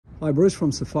Hi, Bruce from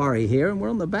Safiery here, and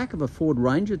we're on the back of a Ford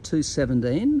Ranger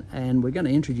 217, and we're going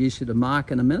to introduce you to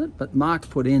Mark in a minute. But Mark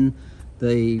put in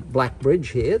the black bridge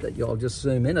here that I'll just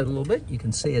zoom in a little bit. You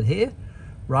can see it here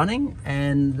running,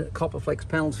 and Copperflex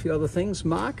panels, a few other things.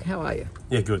 Mark, how are you?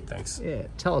 Yeah, good, thanks. Yeah,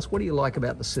 tell us, what do you like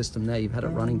about the system now you've had it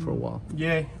running for a while?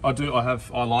 Yeah, I do.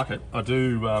 I like it. I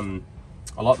do.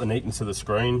 I like the neatness of the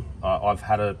screen. I've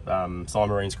had a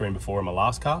Simarine screen before in my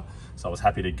last car, so I was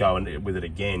happy to go with it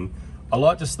again. I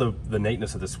like just the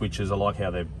neatness of the switches. I like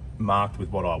how they're marked with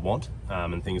what I want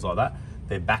and things like that.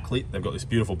 They're backlit. They've got this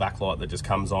beautiful backlight that just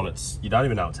comes on. You don't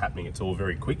even know what's happening. It's all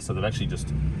very quick. So they've actually just,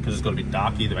 because it's got a bit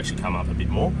dark here, they've actually come up a bit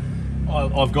more.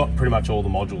 I've got pretty much all the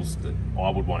modules that I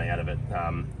would want out of it.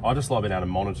 I just like being able to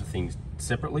monitor things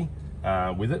separately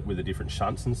with the different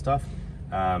shunts and stuff.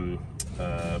 My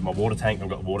water tank, I've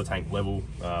got water tank level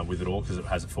with it all because it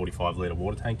has a 45-litre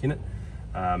water tank in it.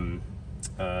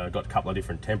 Got a couple of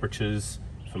different temperatures,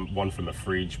 one from a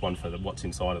fridge, one for what's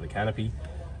inside of the canopy.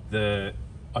 I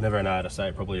never know how to say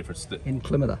it properly, if it's the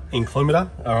Inclimator. Inclimator,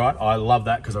 all right. I love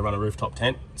that because I run a rooftop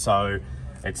tent, so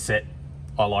it's set.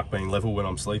 I like being level when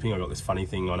I'm sleeping. I've got this funny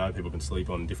thing, I know people can sleep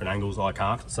on different angles, I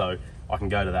can't, so I can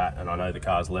go to that and I know the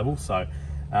car's level. So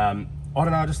I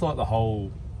don't know, I just like the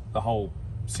whole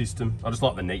system. I just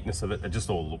like the neatness of it. It just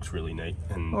all looks really neat,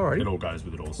 and it all goes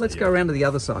with it all. So, let's go around to the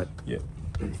other side. Yeah.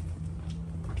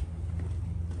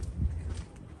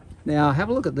 Now have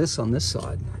a look at this on this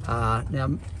side.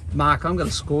 Now Mark, I'm going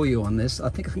to score you on this. I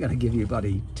think I'm going to give you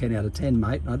buddy 10 out of 10,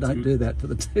 mate. I don't do that for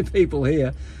the two people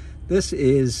here. This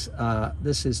is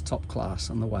top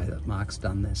class on the way that Mark's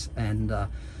done this. And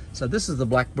so this is the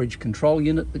black bridge control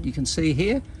unit that you can see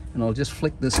here, and I'll just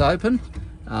flick this open.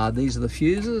 These are the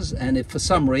fuses, and if for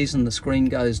some reason the screen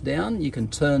goes down, you can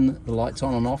turn the lights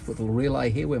on and off with a relay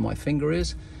here where my finger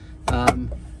is.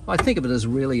 I think of it as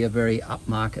really a very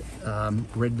upmarket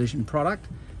Redvision product.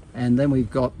 And then we've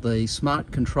got the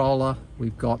smart controller,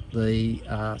 we've got the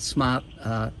smart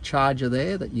charger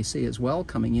there that you see as well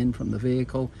coming in from the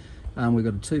vehicle. We've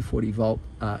got a 240 volt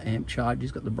amp charge.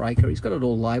 He's got the breaker, he's got it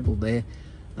all labelled there.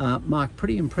 Mark,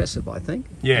 pretty impressive, I think.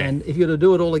 Yeah. And if you were to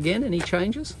do it all again, any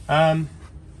changes?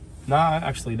 No,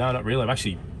 actually, no, not really.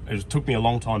 It took me a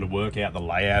long time to work out the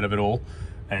layout of it all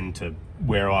and to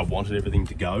where I wanted everything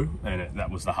to go, and that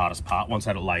was the hardest part. Once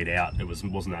I had it laid out, it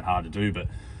wasn't that hard to do, but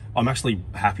I'm actually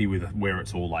happy with where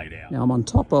it's all laid out. Now I'm on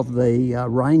top of the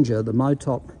Ranger, the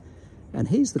Motop, and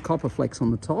here's the Copperflex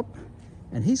on the top,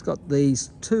 and he's got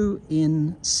these two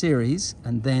in series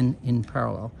and then in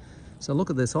parallel. So look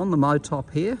at this, on the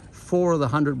Motop here, 4 of the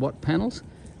 100-watt panels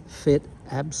fit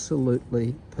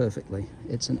absolutely perfectly.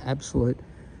 It's an absolute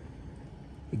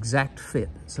exact fit.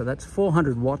 So that's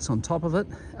 400 watts on top of it.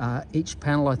 Each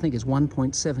panel I think is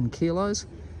 1.7 kilos.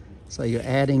 So you're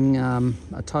adding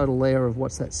a total there of,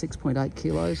 what's that, 6.8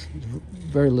 kilos?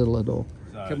 Very little at all.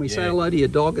 So, can we say hello to your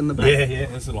dog in the back? Yeah,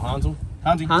 that's little Hansel.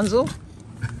 Hansel,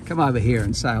 come over here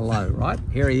and say hello, right?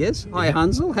 Here he is. Hi,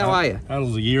 Hansel, how are you?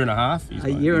 Hansel's a year and a half. He's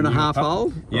a year and a half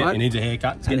old, yeah, right? He needs a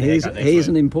haircut. And he's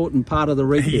an important part of the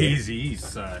rig here. He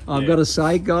is. I've got to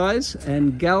say, guys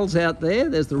and gals out there,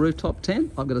 there's the rooftop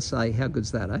tent. I've got to say, how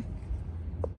good's that, eh?